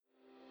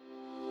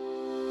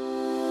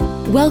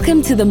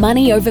Welcome to the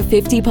Money Over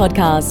 50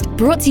 podcast,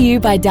 brought to you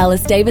by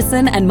Dallas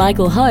Davison and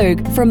Michael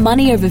Hogue from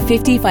Money Over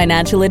 50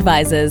 Financial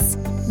Advisors.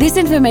 This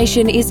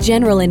information is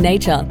general in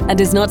nature and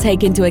does not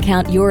take into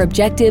account your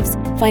objectives,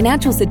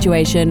 financial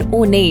situation,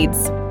 or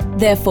needs.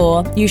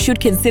 Therefore, you should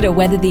consider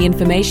whether the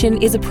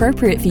information is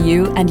appropriate for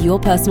you and your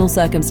personal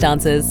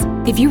circumstances.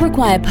 If you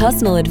require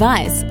personal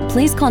advice,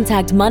 please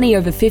contact Money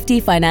Over 50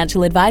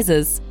 Financial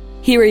Advisors.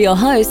 Here are your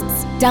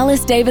hosts,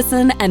 Dallas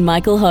Davison and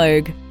Michael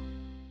Hogue.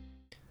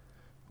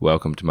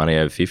 Welcome to Money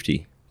Over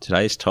 50.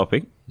 Today's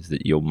topic is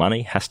that your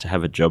money has to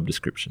have a job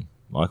description.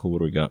 Michael, what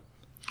do we got?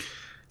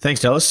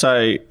 Thanks, Dallas.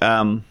 So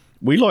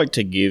we like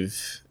to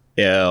give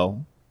our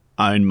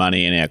own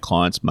money and our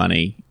clients'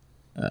 money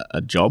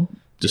a job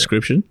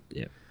description.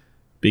 Yeah.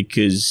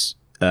 Because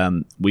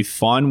we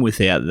find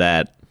without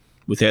that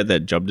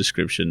job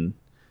description,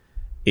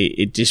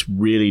 it just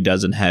really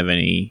doesn't have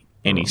any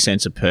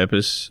sense of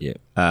purpose. Yeah.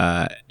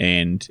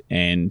 And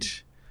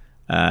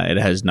it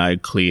has no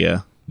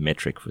clear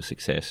Metric for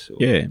success.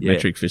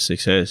 Metric for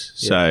success.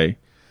 Yeah.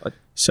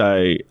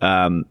 So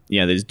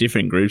there's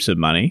different groups of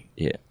money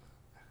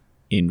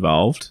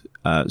involved.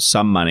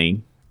 Some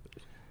money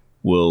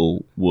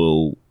will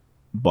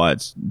by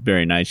its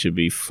very nature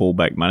be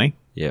fallback money.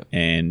 Yeah.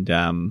 And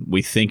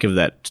we think of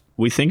that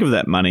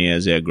money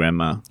as our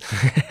grandma.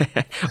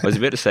 I was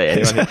about to say,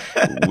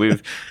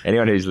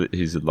 anyone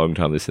who's a long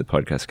time listener to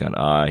the podcast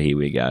going, here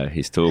we go.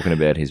 He's talking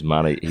about his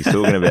money. He's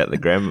talking about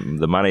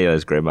the money of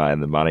his grandma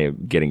and the money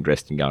of getting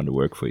dressed and going to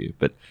work for you.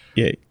 But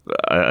yeah,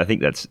 I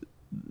think that's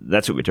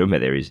what we're talking about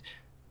there is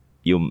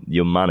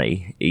your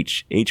money,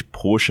 each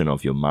portion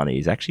of your money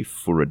is actually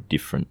for a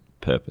different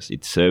purpose.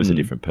 It serves a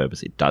different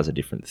purpose. It does a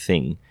different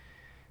thing.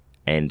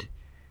 And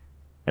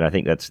I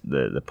think that's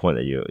the point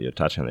that you're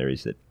touching on there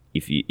is that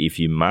if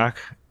you're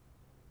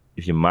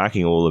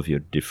marking all of your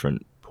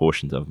different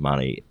portions of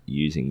money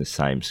using the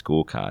same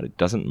scorecard, it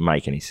doesn't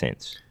make any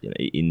sense.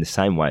 In the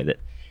same way that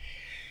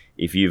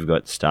if you've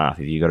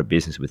got a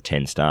business with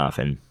 10 staff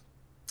and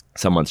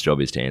someone's job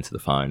is to answer the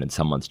phone and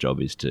someone's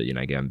job is to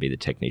go and be the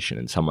technician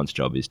and someone's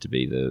job is to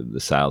be the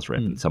sales rep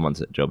and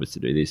someone's job is to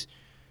do this,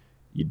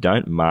 you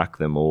don't mark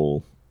them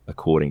all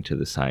according to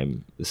the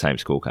same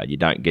scorecard. You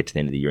don't get to the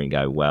end of the year and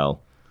go,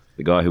 well,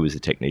 the guy who was the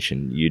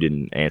technician, you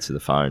didn't answer the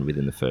phone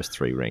within the first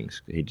 3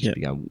 rings. He'd just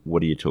be going,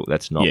 what are you talking?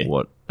 That's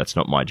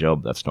not my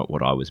job. That's not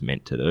what I was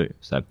meant to do.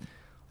 So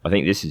I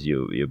think this is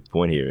your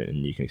point here,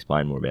 and you can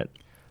explain more about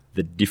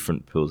the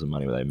different pools of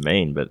money, what they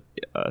mean. But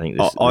I think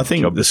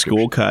the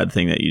scorecard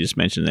thing that you just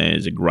mentioned there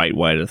is a great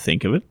way to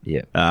think of it.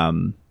 Yeah.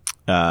 And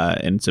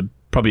it's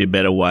probably a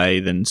better way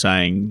than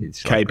saying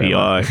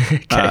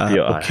KPI,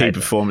 or key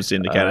performance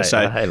indicator.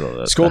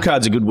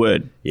 Scorecard's a good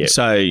word. Yeah.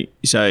 So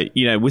with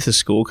a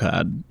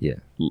scorecard,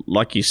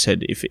 like you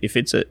said, if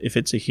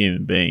it's a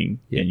human being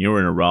and you're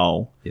in a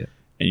role, and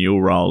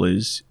your role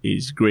is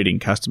greeting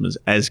customers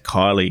as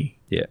Kylie,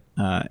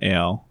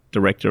 our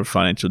director of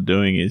financial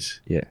doing is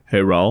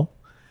her role.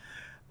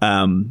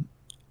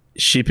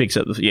 She picks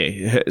up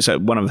so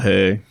one of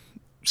her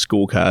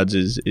scorecards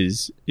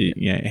is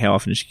how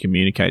often she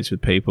communicates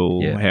with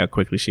people, how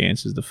quickly she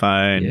answers the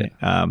phone.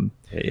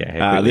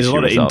 There's a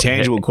lot of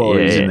intangible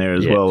qualities in there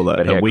as well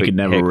that we could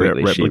never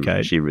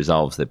replicate. She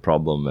resolves the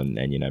problem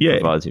and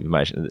provides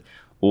information,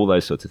 all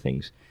those sorts of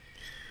things.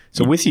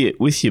 So with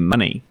your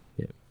money,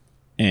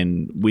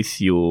 and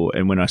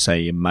when I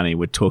say your money,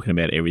 we're talking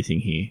about everything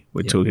here.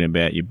 We're talking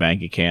about your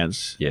bank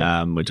accounts.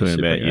 We're talking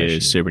about your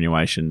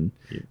superannuation.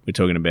 We're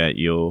talking about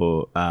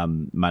your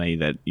money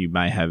that you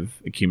may have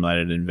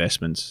accumulated in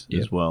investments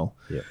as well.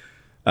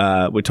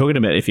 We're talking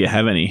about, if you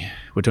have any,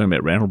 we're talking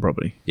about rental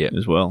property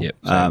as well.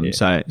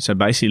 So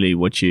basically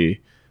what you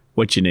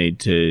need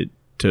to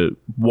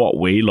what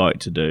we like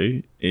to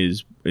do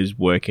is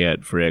work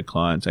out for our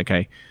clients,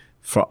 okay,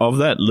 of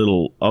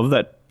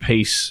that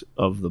piece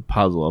of the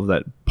puzzle, of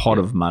that pot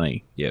of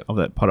money,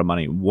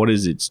 what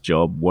is its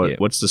job?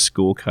 What's the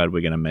scorecard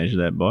we're going to measure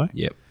that by?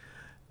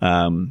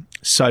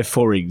 So,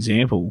 for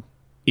example,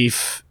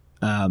 if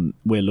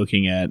we're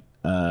looking at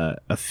a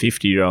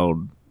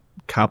 50-year-old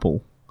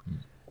couple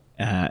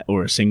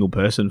or a single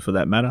person for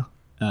that matter,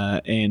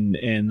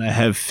 and they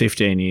have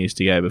 15 years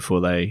to go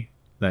before they're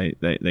going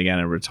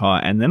to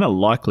retire, and then are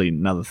likely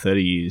another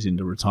 30 years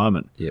into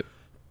retirement.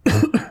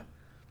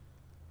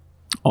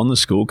 On the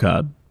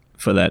scorecard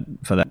for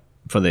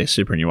their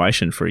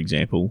superannuation, for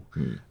example,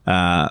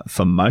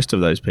 for most of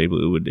those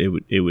people,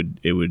 it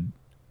would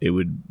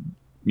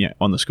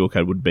on the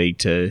scorecard would be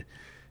to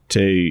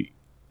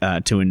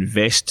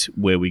invest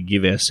where we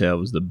give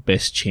ourselves the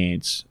best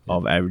chance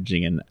of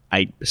averaging an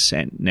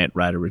 8% net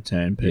rate of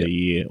return per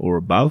year or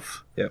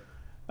above.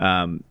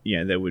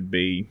 There would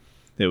be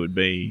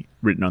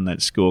written on that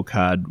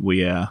scorecard,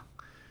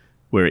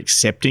 we're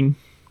accepting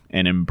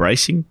and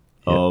embracing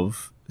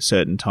of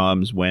certain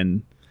times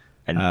when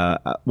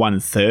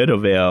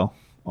 1/3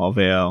 of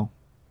our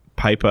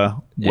paper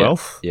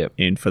wealth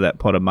in for that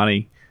pot of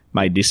money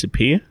may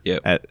disappear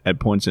at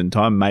points in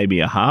time, maybe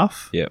a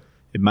half. It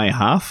may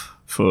half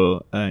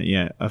for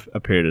a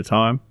period of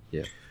time.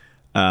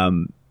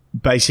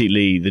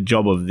 basically the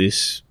job of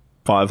this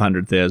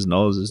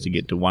 $500,000 is to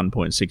get to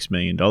 $1.6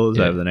 million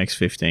over the next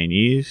 15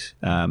 years.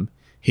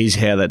 Here's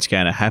how that's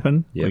going to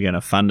happen. Yep. We're going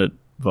to fund it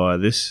via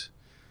this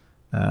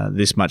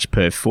much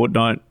per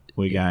fortnight.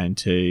 We're going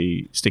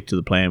to stick to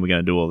the plan. We're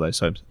going to do all those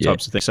types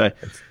of things.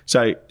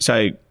 So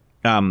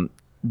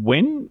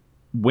when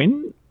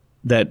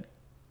that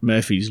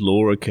Murphy's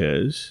Law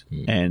occurs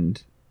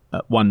and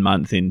 1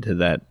 month into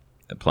that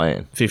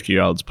plan,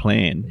 50-year-old's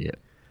plan,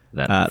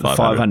 the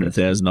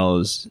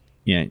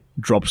 $500,000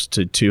 drops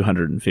to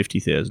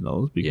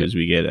 $250,000 because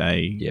we get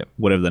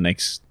whatever the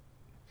next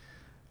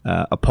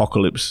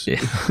apocalypse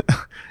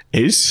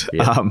is.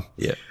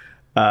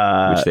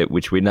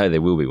 Which we know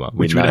there will be one.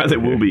 We know there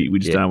will be. We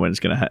just don't know when it's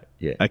going to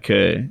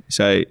occur.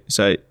 So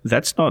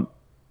that's not.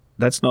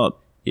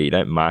 You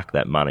don't mark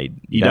that money.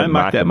 You don't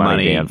mark that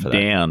money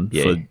down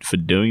for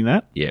doing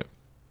that. Yeah.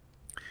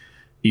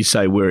 You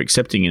say we're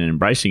accepting and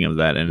embracing of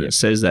that, and it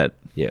says that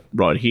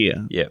right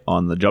here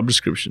on the job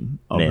description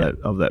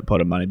of that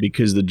pot of money,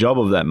 because the job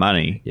of that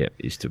money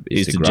is to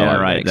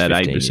generate that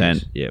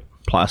 8%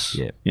 plus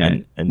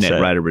net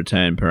rate of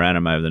return per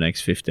annum over the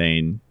next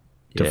 15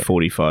 to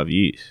 45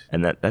 years.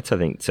 And that's I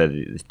think, so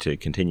to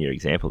continue your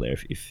example there,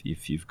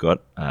 if you've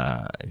got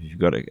a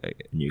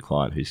new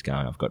client who's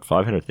going, I've got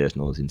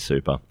 $500,000 in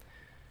super,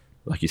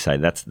 like you say,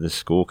 that's the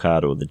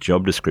scorecard or the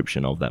job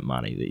description of that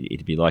money.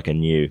 It'd be like a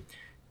new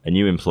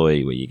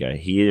employee where you go,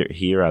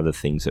 here are the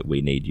things that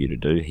we need you to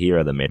do. Here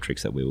are the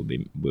metrics that we will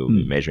be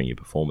measuring your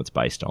performance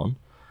based on.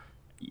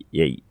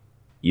 Yeah,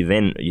 you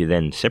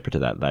then separate to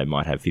that, they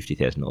might have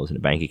 $50,000 in a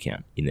bank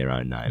account in their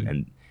own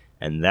name,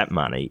 and that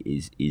money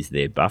is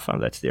their buffer.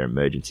 That's their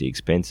emergency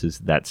expenses.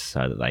 That's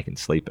so that they can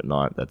sleep at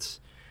night.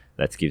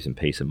 That gives them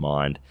peace of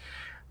mind.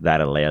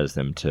 That allows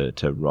them to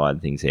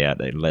ride things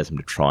out. It allows them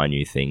to try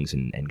new things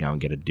and go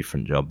and get a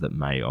different job that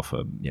may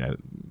offer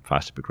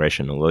faster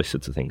progression, all those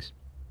sorts of things.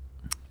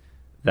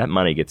 That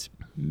money gets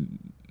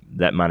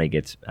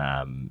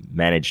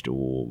managed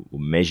or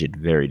measured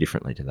very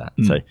differently to that.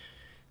 So,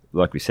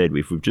 like we said,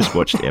 if we've just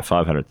watched our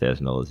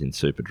 $500,000 in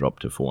super drop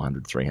to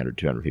 400, 300,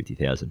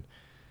 250,000,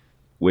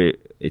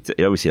 it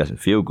obviously doesn't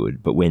feel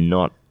good, but we're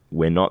not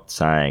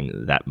saying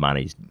that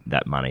money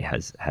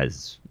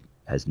has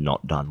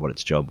not done what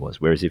its job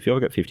was. Whereas if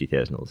you've got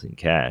 $50,000 in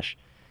cash,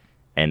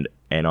 and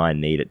I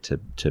need it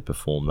to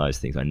perform those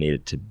things, I need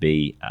it to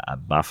be a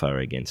buffer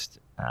against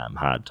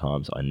hard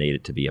times. I need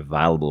it to be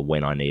available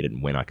when I need it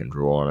and when I can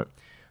draw on it.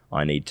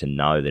 I need to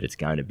know that it's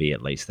going to be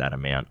at least that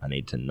amount. I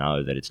need to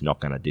know that it's not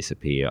going to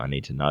disappear. I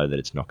need to know that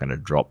it's not going to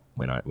drop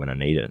when I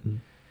need it.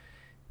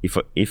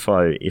 If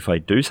I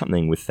do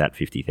something with that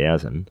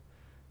 50,000,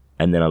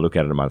 and then I look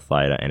at it a month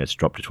later and it's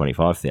dropped to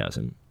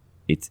 25,000,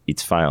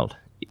 it's failed.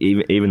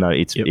 Even though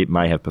it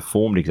may have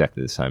performed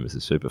exactly the same as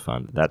the super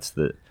fund. That's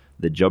the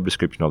job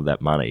description of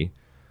that money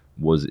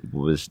was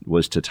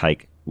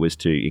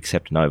to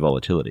accept no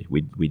volatility.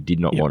 We did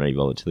not want any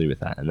volatility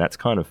with that, and that's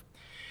kind of,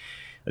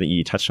 I think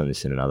you touched on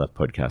this in another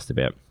podcast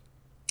about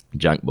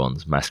junk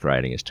bonds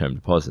masquerading as term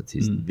deposits.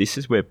 This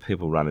is where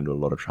people run into a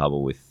lot of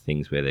trouble with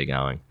things where they're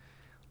going,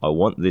 I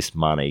want this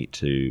money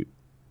to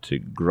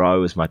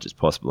grow as much as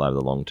possible over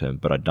the long term,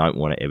 but I don't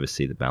want to ever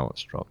see the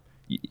balance drop.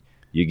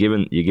 You're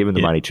given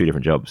the money two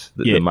different jobs.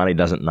 The money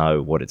doesn't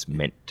know what it's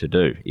meant to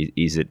do.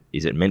 Is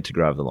it meant to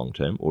grow over the long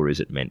term, or is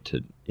it meant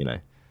to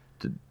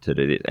do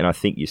this? And I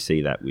think you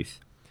see that with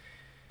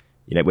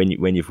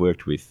when you've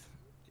worked with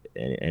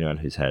anyone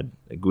who's had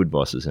good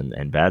bosses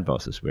and bad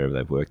bosses wherever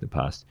they've worked in the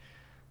past.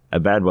 A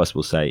bad boss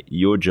will say,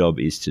 your job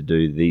is to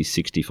do these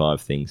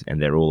 65 things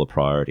and they're all a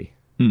priority.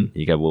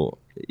 You go, well,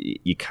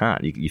 you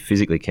can't. You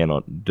physically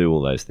cannot do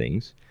all those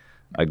things.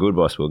 A good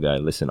boss will go,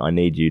 listen, I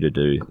need you to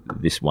do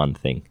this one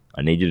thing.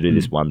 I need you to do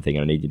this one thing,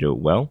 and I need you to do it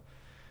well.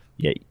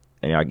 Yeah,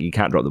 and you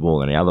can't drop the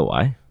ball any other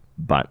way,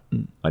 but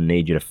I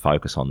need you to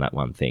focus on that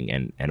one thing,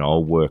 and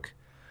I'll work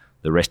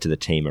the rest of the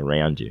team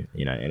around you.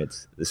 And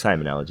it's the same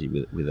analogy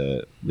with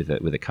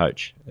a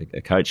coach.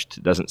 A coach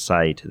doesn't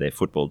say to their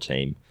football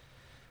team,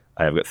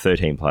 hey, I've got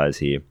 13 players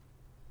here.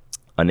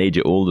 I need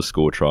you all to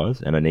score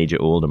tries, and I need you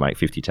all to make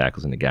 50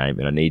 tackles in a game,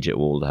 and I need you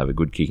all to have a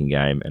good kicking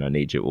game, and I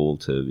need you all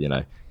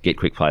to, get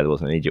quick play the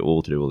balls, and I need you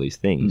all to do all these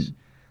things.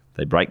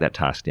 They break that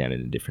task down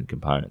into different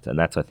components, and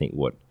that's, I think,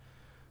 what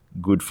a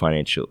good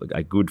financial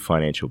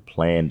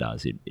plan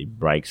does. It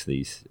breaks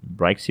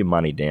your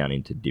money down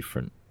into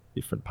different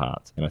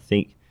parts. And I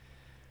think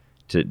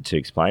to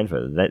explain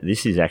further, that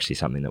this is actually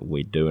something that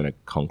we do on a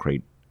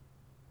concrete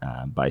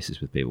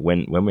basis with people.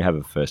 When we have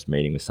a first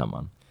meeting with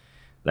someone,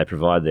 they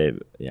provide their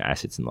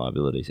assets and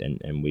liabilities,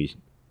 and we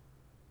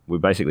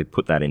basically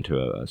put that into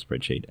a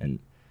spreadsheet.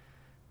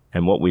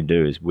 And what we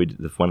do is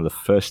one of the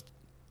first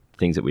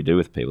things that we do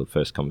with people, the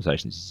first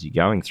conversations, is you're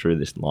going through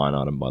this line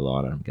item by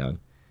line item, going,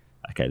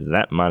 okay,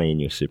 that money in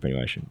your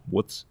superannuation,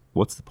 what's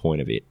the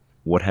point of it?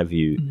 What have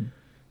you?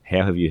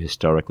 How have you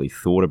historically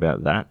thought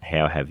about that?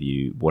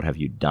 What have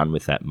you done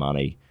with that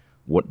money?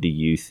 What do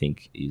you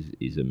think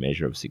is a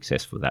measure of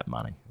success for that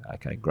money?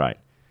 Okay, great.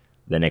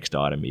 The next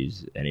item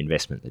is an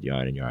investment that you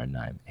own in your own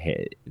name.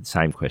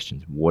 Same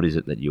questions. What is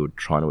it that you're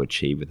trying to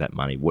achieve with that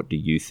money? What do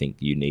you think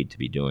you need to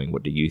be doing?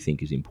 What do you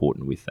think is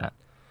important with that?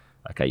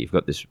 Okay, you've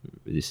got this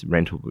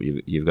rental.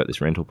 You've got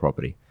this rental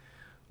property.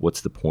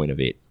 What's the point of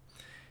it?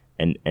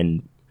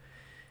 And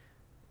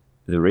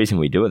the reason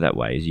we do it that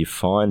way is you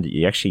find that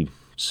you actually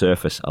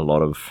surface a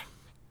lot of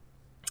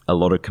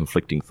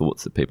conflicting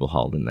thoughts that people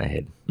hold in their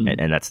head.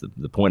 And that's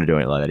the point of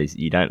doing it like that is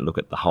you don't look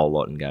at the whole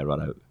lot and go,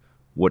 right,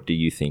 what do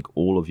you think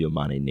all of your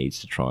money needs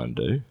to try and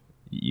do?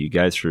 You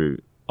go through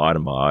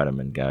item by item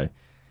and go,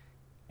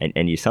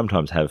 and you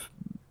sometimes have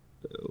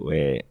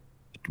where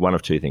one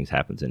of two things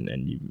happens,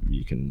 and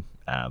you can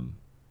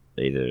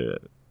either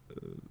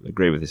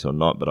agree with this or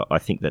not, but I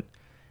think that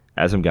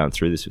as I'm going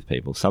through this with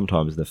people,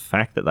 sometimes the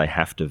fact that they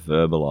have to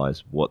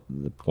verbalise what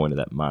the point of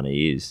that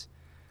money is,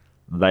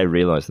 they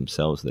realise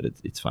themselves that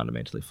it's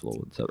fundamentally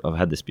flawed. So I've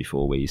had this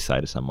before where you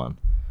say to someone,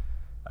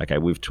 okay,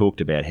 we've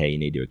talked about how you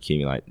need to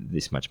accumulate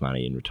this much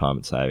money in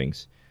retirement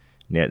savings.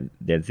 Now,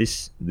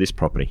 this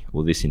property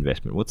or this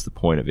investment, what's the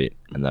point of it?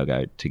 And they'll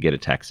go, to get a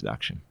tax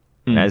deduction.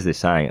 And as they're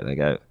saying it, they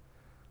go,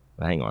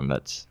 well, hang on,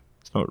 it's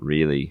not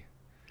really,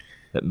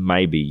 that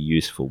may be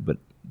useful, but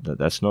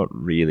that's not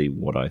really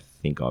what I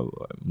think.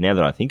 Now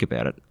that I think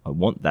about it, I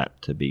want that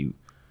to be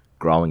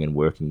growing and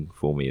working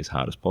for me as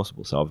hard as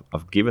possible. So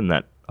I've given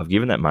that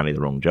money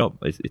the wrong job.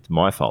 It's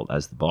my fault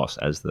as the boss,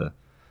 as the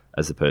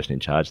person in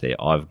charge there.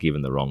 I've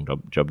given the wrong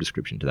job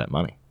description to that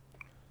money.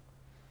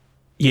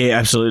 Yeah,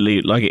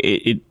 absolutely. Like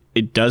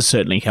it does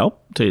certainly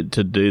help to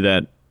do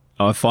that.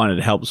 I find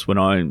it helps when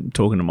I'm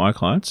talking to my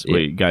clients.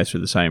 We go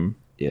through the same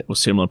or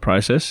similar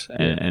process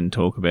and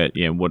talk about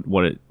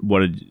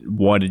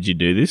why did you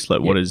do this?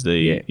 Like what is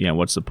the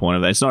what's the point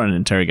of that? It's not an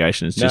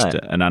interrogation. It's just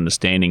an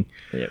understanding.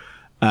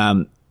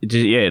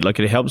 Like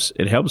it helps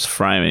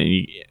frame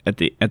it. At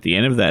the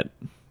end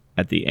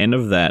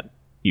of that,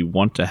 you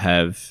want to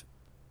have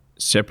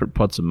separate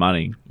pots of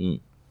money,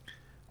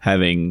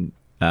 having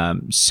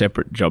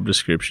separate job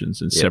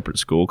descriptions and separate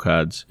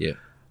scorecards.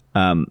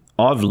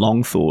 I've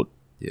long thought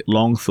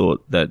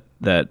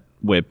that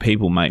where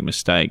people make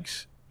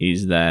mistakes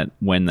is that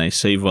when they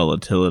see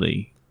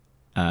volatility,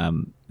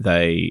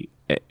 they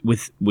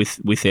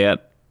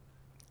without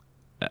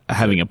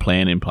having a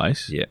plan in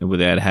place,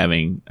 without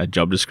having a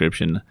job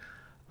description,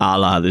 a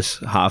la this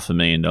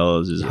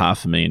 $500,000 is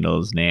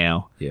 $500,000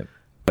 now.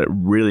 But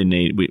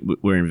really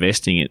we're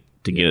investing it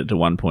to get it to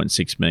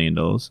 $1.6 million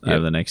over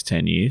the next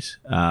 10 years.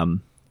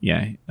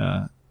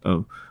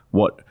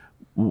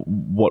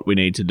 What we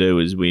need to do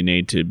is we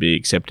need to be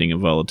accepting of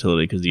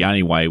volatility, because the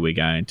only way we're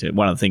going to,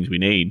 one of the things we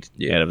need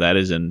out of that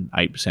is an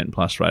 8%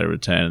 plus rate of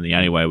return, and the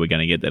only way we're going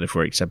to get that if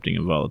we're accepting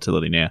of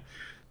volatility. Now,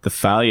 the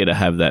failure to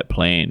have that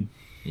plan,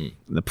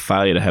 the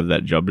failure to have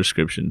that job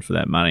description for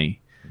that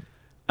money,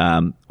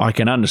 I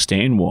can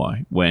understand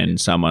why when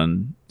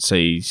someone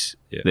sees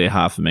their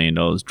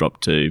 $500,000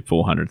 drop to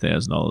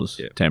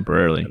 $400,000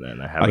 temporarily.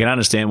 I can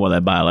understand why they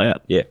bail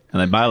out. And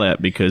they bail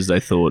out because they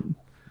thought,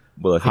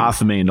 well,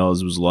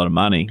 $500,000 was a lot of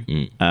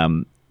money,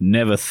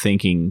 never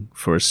thinking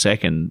for a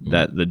second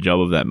that the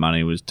job of that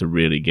money was to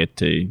really get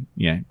to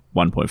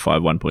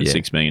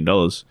 $1.6 million.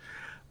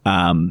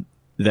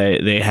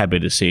 They're happy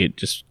to see it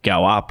just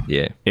go up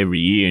every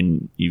year,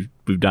 and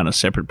we've done a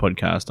separate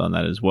podcast on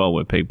that as well,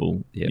 where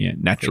people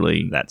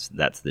naturally that's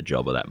the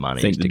job of that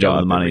money. Think the job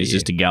of the money is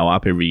just to go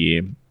up every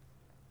year.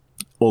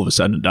 All of a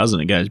sudden, it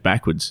doesn't. It goes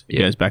backwards. It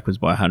goes backwards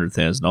by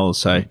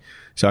 $100,000.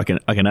 So I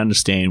can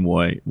understand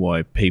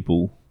why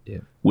people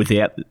with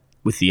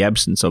the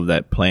absence of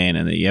that plan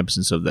and the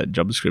absence of that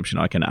job description,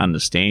 I can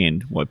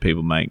understand why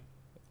people make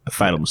a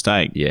fatal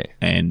mistake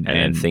and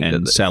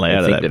sell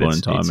out at that point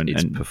in time.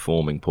 It's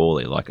performing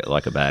poorly, like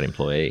a bad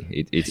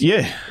employee.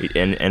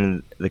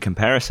 And the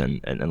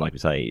comparison, and like we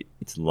say,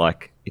 it's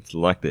like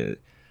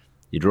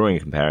you're drawing a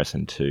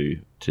comparison to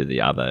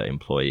the other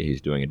employee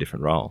who's doing a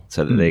different role.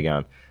 So that they're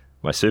going,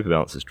 my super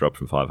balance has dropped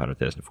from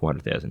 500,000 to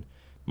 400,000.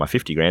 My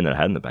 50 grand that I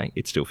had in the bank,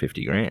 it's still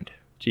 50 grand.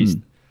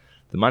 Jeez.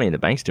 The money in the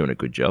bank's doing a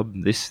good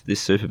job. This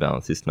super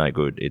balance, it's no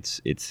good. It's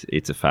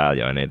a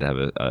failure. I need to have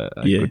a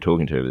good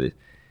talking to with this.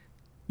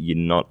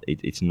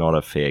 It's not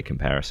a fair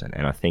comparison,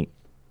 and I think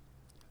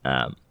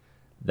that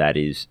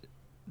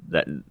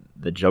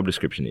the job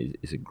description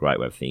is a great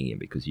way of thinking,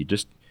 because you're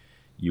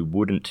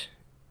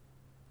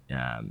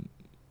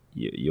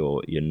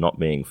not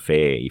being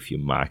fair if you're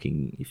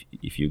marking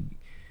if you.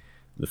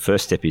 The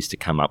first step is to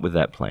come up with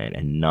that plan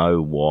and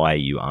know why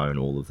you own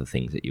all of the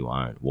things that you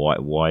own.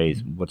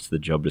 What's the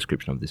job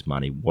description of this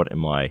money?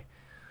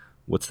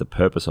 What's the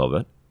purpose of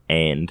it?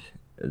 And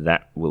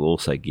that will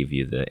also give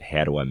you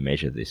how do I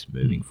measure this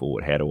moving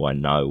forward? How do I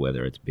know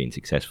whether it's been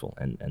successful?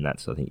 And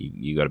that's, I think,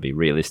 you got to be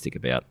realistic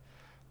about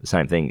the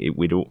same thing.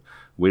 We'd all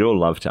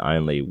love to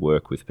only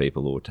work with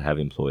people or to have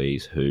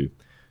employees who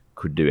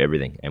could do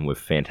everything and were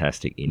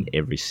fantastic in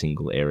every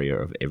single area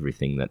of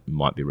everything that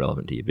might be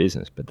relevant to your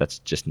business. But that's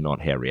just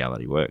not how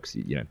reality works.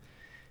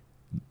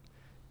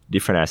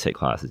 Different asset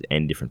classes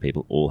and different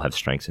people all have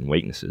strengths and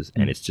weaknesses,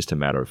 and it's just a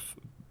matter of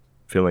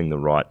filling the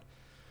right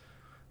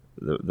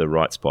the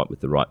right spot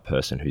with the right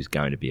person who's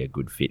going to be a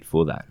good fit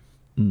for that.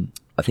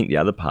 I think the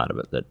other part of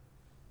it that,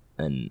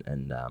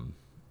 and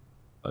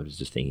I was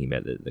just thinking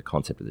about the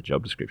concept of the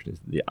job description, is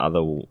the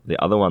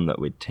other one that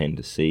we tend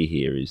to see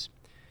here is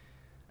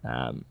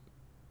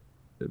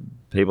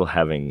people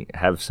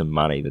have some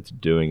money that's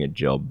doing a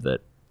job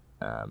that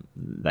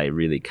they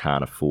really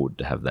can't afford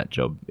to have that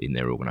job in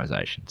their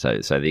organisation. So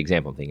the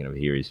example I'm thinking of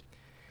here is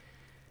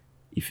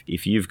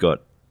if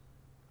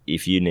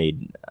you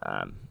need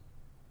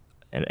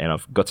and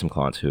I've got some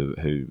clients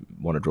who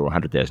want to draw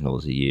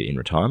 $100,000 a year in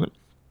retirement,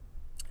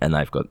 and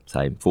they've got,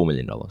 say, $4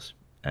 million,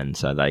 and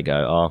so they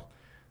go,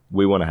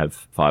 we want to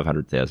have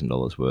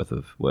 $500,000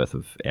 worth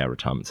of our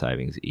retirement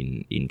savings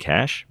in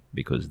cash,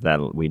 because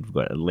we've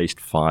got at least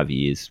 5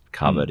 years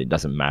covered. It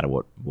doesn't matter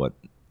what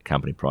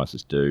company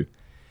prices do.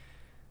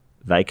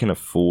 They can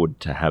afford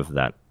to have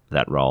that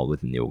role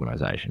within the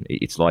organisation.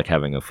 It's like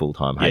having a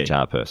full-time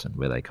HR person,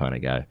 where they kind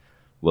of go,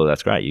 well,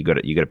 that's great. You got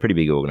a pretty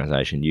big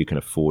organisation. You can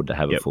afford to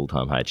have a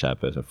full-time HR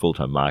person, a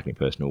full-time marketing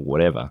person, or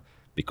whatever,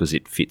 because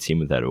it fits in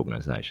with that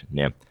organisation.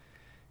 Now,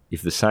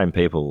 if the same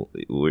people,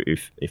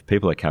 if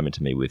people are coming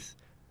to me with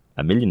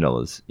 $1 million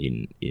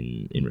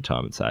in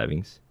retirement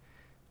savings,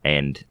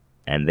 and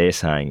they're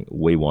saying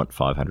we want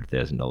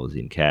 $500,000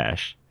 in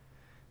cash,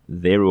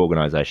 their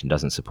organisation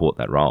doesn't support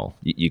that role.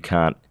 You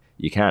can't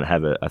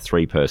have a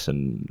three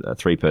person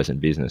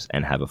business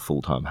and have a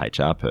full-time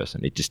HR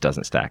person. It just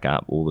doesn't stack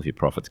up. All of your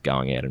profits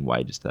going out in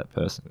wages to that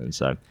person. And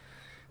so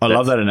I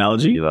love that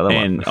analogy,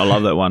 and I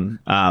love that one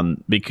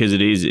because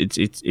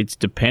it's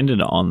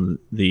dependent on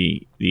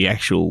the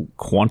actual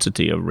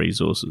quantity of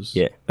resources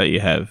that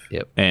you have.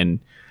 Yep.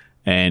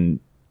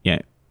 And yeah,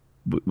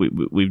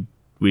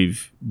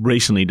 we've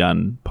recently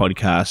done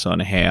podcasts on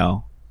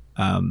how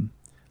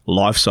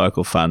life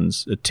cycle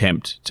funds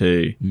attempt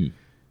to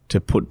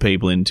put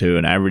people into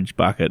an average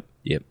bucket.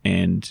 Yep.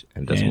 And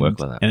it doesn't work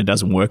like that. And it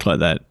doesn't work like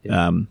that.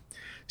 Yep.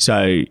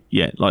 So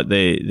yeah, like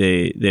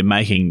they're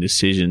making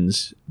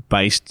decisions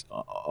based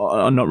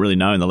on not really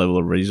knowing the level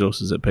of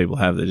resources that people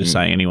have. They're just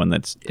saying anyone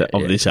that's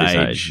of this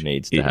age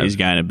needs to is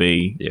going to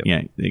be,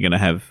 they're going to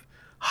have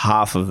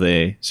half of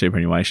their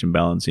superannuation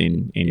balance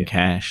in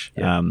cash.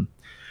 Yep.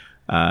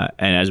 And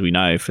as we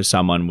know, for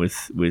someone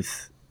with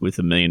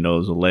 $1 million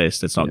or less,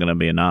 that's not going to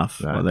be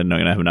enough. No. Or they're not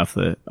going to have enough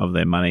of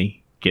their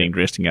money getting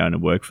dressed and going to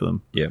work for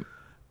them. Yeah.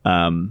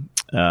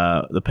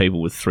 The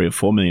people with $3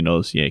 or $4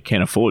 million,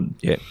 can't afford.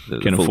 Yeah,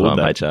 can afford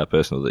that. HR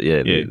personal.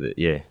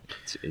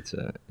 It's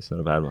not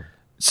a bad one.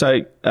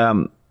 So,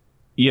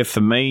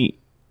 for me,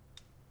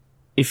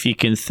 if you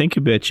can think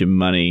about your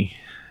money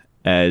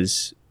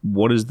as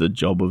what is the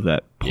job of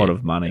that pot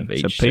of money.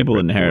 So people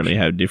inherently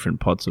have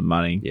different pots of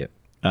money. Yeah.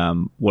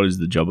 What is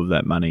the job of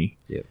that money?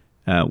 Yeah.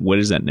 Where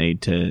does that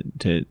need to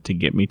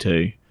get me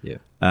to? Yeah.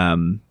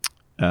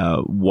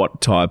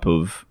 What type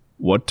of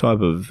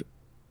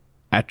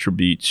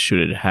attributes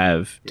should it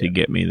have to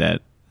get me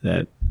that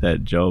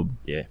job?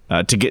 Yeah.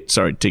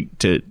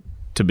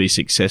 To be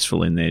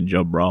successful in their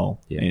job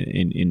role. Yeah.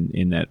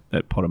 In that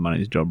pot of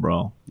money's job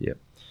role. Yeah.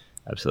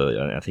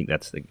 Absolutely. I think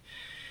that's the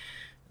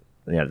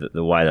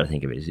way that I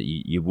think of it is that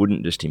you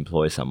wouldn't just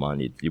employ someone.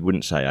 You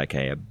wouldn't say,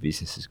 okay, our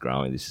business is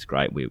growing. This is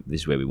great.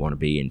 This is where we want to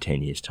be in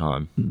 10 years'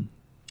 time.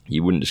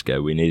 You wouldn't just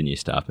go, we need a new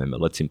staff member.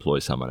 Let's employ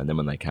someone. And then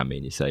when they come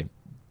in, you say,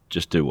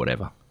 just do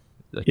whatever.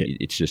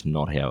 It's just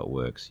not how it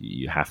works.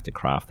 You have to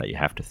craft that. You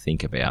have to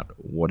think about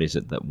what is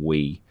it that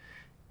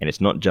and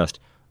it's not just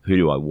who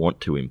do I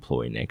want to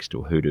employ next,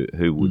 or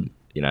who would,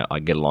 I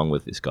get along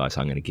with this guy, so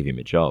I'm going to give him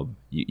a job.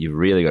 You've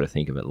really got to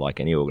think of it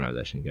like any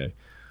organisation and go,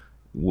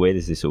 where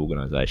does this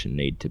organisation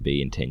need to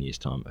be in 10 years'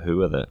 time?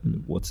 Who are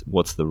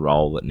what's the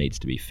role that needs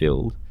to be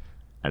filled,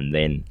 and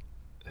then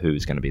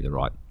who's going to be the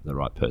right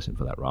person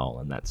for that role?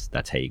 And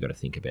that's how you got to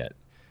think about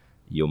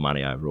your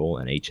money overall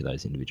and each of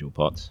those individual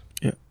pots.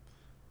 Yeah.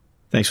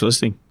 Thanks for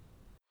listening.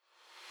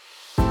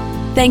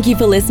 Thank you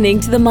for listening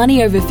to the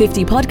Money Over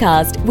 50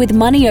 podcast with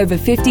Money Over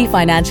 50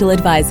 Financial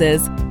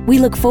Advisors. We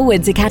look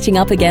forward to catching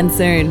up again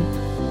soon.